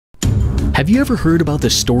Have you ever heard about the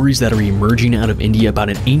stories that are emerging out of India about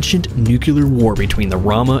an ancient nuclear war between the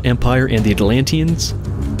Rama Empire and the Atlanteans?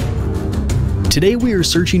 Today we are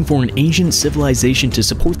searching for an ancient civilization to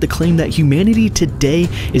support the claim that humanity today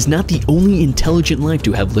is not the only intelligent life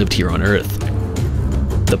to have lived here on Earth.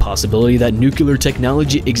 The possibility that nuclear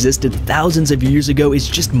technology existed thousands of years ago is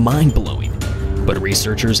just mind-blowing. But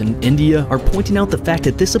researchers in India are pointing out the fact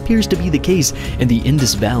that this appears to be the case in the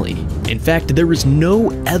Indus Valley. In fact, there is no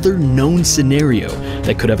other known scenario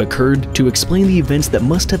that could have occurred to explain the events that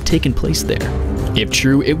must have taken place there. If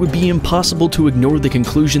true, it would be impossible to ignore the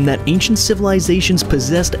conclusion that ancient civilizations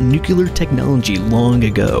possessed nuclear technology long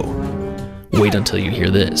ago. Wait until you hear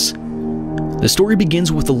this. The story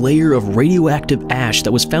begins with a layer of radioactive ash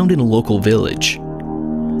that was found in a local village.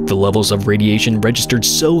 The levels of radiation registered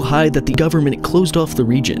so high that the government closed off the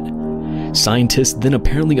region. Scientists then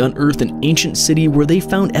apparently unearthed an ancient city where they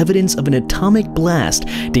found evidence of an atomic blast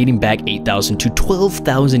dating back 8,000 to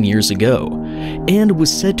 12,000 years ago, and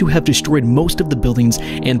was said to have destroyed most of the buildings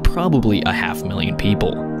and probably 500,000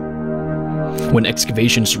 people. When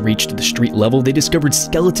excavations reached the street level, they discovered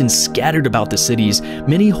skeletons scattered about the cities,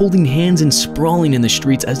 many holding hands and sprawling in the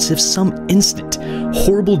streets as if some instant,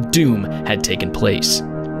 horrible doom had taken place.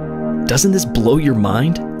 Doesn't this blow your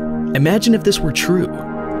mind? Imagine if this were true.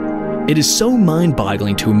 It is so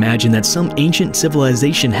mind-boggling to imagine that some ancient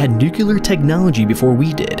civilization had nuclear technology before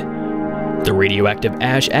we did. The radioactive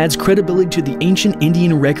ash adds credibility to the ancient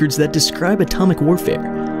Indian records that describe atomic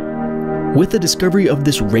warfare. With the discovery of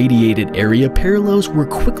this radiated area, parallels were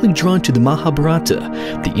quickly drawn to the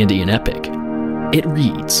Mahabharata, the Indian epic. It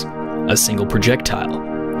reads, "A single projectile,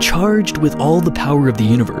 charged with all the power of the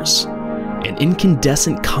universe, an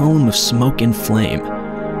incandescent column of smoke and flame,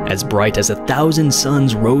 as bright as 1,000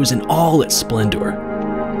 suns rose in all its splendor.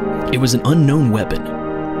 It was an unknown weapon,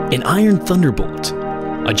 an iron thunderbolt,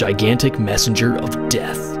 a gigantic messenger of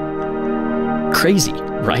death." Crazy,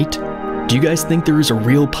 right? Do you guys think there is a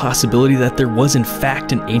real possibility that there was in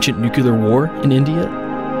fact an ancient nuclear war in India?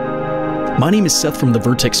 My name is Seth from the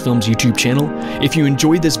Vertex Films YouTube channel. If you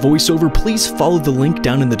enjoyed this voiceover, please follow the link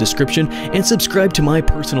down in the description and subscribe to my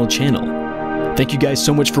personal channel. Thank you guys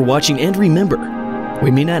so much for watching, and remember, we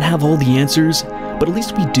may not have all the answers, but at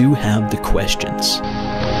least we do have the questions.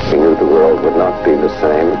 We knew the world would not be the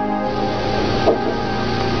same.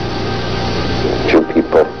 Few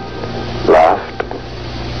people laughed.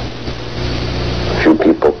 Few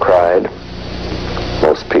people cried.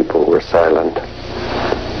 Most people were silent.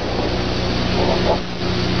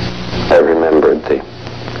 I remembered the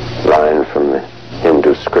line from the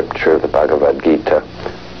Hindu scripture, the Bhagavad Gita.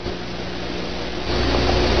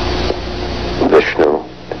 Vishnu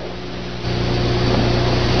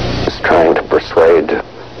is trying to persuade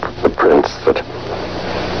the prince that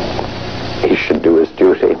he should do his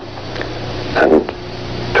duty, and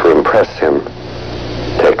to impress him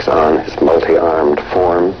takes on his multi-armed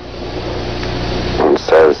form